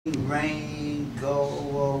Rain,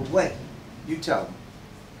 go away. You tell him.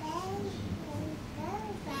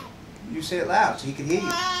 You say it loud so he can hear you.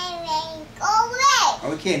 Rain, go away. Oh,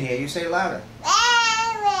 we can't hear you. Say it louder.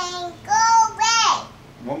 Rain, go away.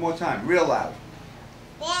 One more time, real loud.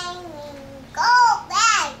 Rain, go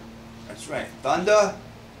away. That's right. Thunder,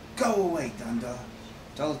 go away, Thunder.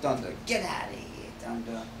 Tell Thunder, get out of here,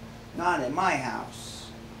 Thunder. Not in my house.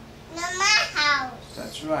 Not my house.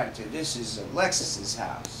 That's right. This is Alexis's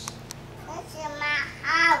house. This is my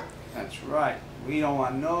house. That's right. We don't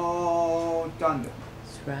want no thunder.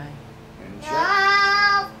 That's right. And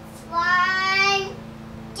No fun.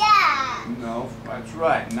 Yeah. no, that's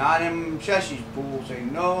right. Not in Cheshire's pool. Say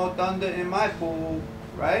no thunder in my pool.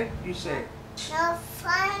 Right? You say. No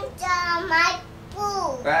fun in my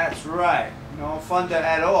pool. That's right. No thunder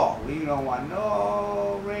at all. We don't want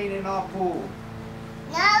no rain in our pool.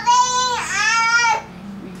 No rain in our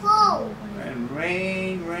pool. And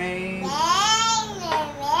rain, rain, Rain.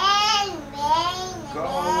 go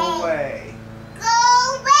away.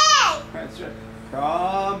 Go away. That's right.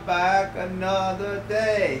 Come back another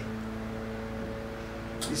day.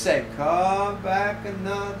 You say, come back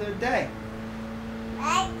another day.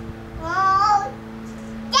 Let's go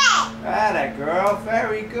day. Atta girl,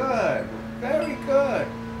 very good. Very good.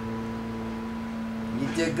 You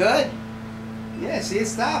did good? Yeah, see it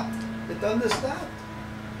stopped. The thunder stopped.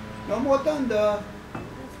 No more thunder.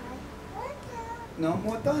 No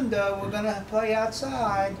more thunder. We're gonna play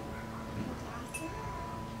outside.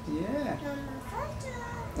 Yeah,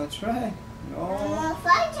 that's right.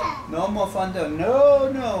 No more thunder.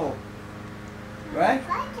 No, no. Right?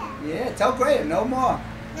 Yeah, tell Greta, no more.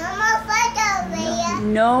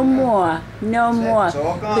 No more. No more. It's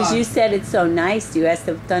all gone. Because you said it's so nice. You asked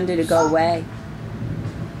the thunder to go away.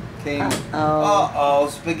 Came. Uh-oh.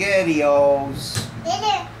 SpaghettiOs.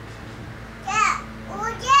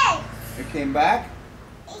 It came back?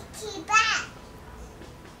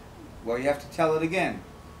 Well, you have to tell it again.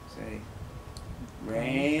 Say,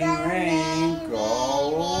 rain, rain,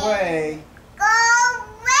 go away.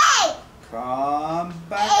 Come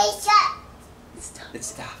back. It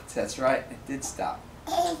stopped. That's right. It did stop.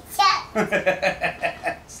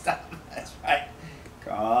 Stop. That's right.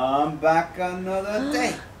 Come back another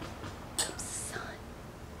day. Sun.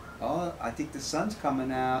 Oh, I think the sun's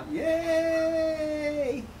coming out.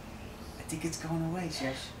 Yay! I think it's going away,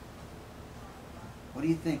 Shesh. What do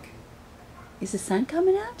you think? Is the sun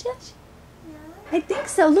coming out, Josh? I think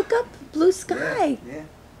so. Look up. Blue sky. Yeah.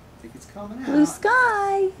 I think it's coming out. Blue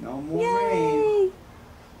sky. No more Yay. rain.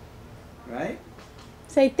 Right?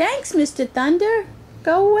 Say thanks, Mr. Thunder.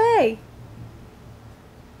 Go away.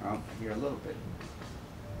 Oh, I hear a little bit.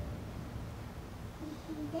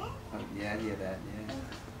 Oh, yeah, I hear that,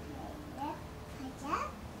 yeah.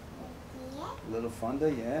 A little thunder,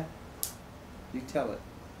 yeah. You tell it.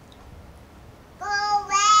 Go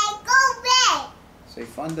away. Say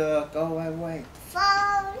thunder, go away. Go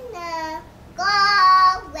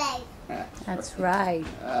away. That's right.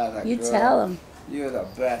 That You girl. tell him. You're the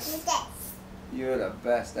best. You're the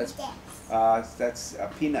best. That's peanuts.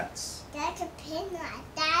 That's a peanut.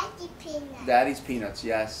 Daddy peanut. Daddy's peanuts,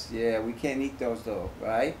 yes. Yeah, we can't eat those though,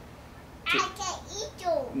 right? I can eat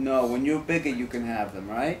those. No, when you're bigger you can have them,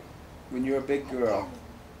 right? When you're a big girl.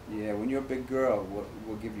 Yeah, when you're a big girl,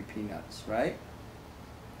 we'll give you peanuts, right?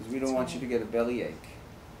 Because we don't want you to get a bellyache.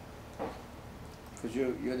 Because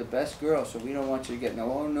you're the best girl, so we don't want you to get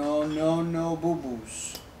no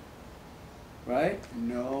boo-boos. Right?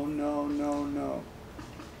 No.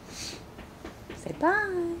 Say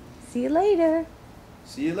bye. See you later.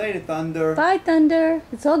 See you later, Thunder. Bye, Thunder.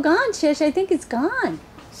 It's all gone, Shish. I think it's gone.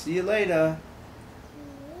 See you later.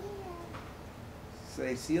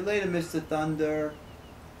 Say, see you later, Mr. Thunder.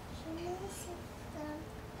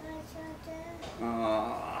 Oh,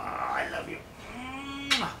 I love you.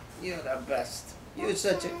 You're the best. You're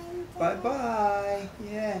such a... Bye-bye.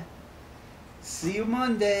 Yeah. See you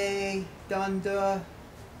Monday, Thunder.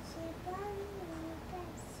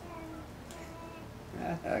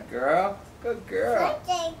 Girl. Good girl.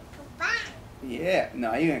 Yeah.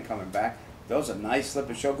 No, you ain't coming back. Those are nice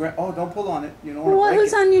slippers. Show Gray. Oh, don't pull on it. You don't want to break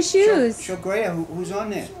Who's it. on your shoes? Show Gray who's on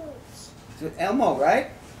there. Elmo, right?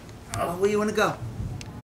 Oh, where you want to go?